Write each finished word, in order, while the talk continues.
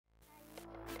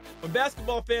When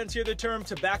basketball fans hear the term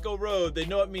Tobacco Road, they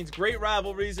know it means great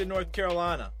rivalries in North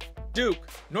Carolina. Duke,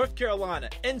 North Carolina,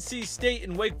 NC State,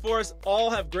 and Wake Forest all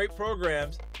have great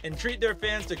programs and treat their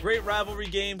fans to great rivalry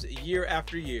games year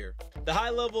after year. The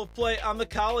high level of play on the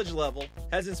college level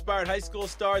has inspired high school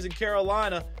stars in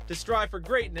Carolina to strive for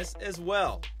greatness as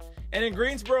well. And in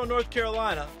Greensboro, North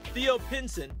Carolina, Theo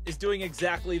Pinson is doing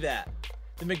exactly that.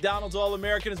 The McDonald's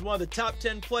All-American is one of the top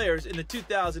 10 players in the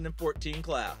 2014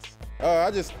 class.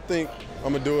 I just think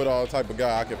I'm a do-it-all type of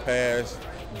guy. I can pass,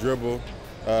 dribble,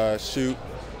 shoot,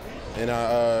 and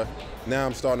now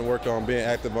I'm starting to work on being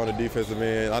active on the defensive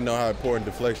end. I know how important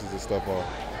deflections and stuff are.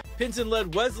 Pinson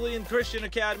led Wesleyan Christian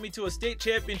Academy to a state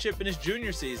championship in his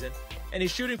junior season, and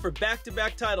he's shooting for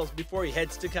back-to-back titles before he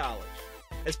heads to college.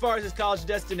 As far as his college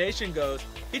destination goes,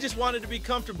 he just wanted to be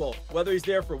comfortable, whether he's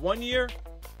there for 1 year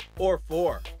or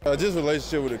 4. Just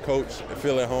relationship with the coach and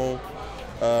feel at home.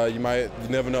 You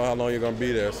never know how long you're going to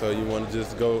be there, so you want to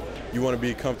just go. You want to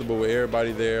be comfortable with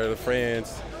everybody there, the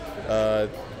friends, the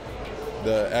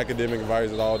academic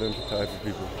advisors, all them types of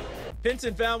people.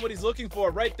 Pinson found what he's looking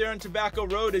for right there on Tobacco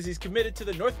Road as he's committed to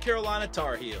the North Carolina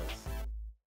Tar Heels.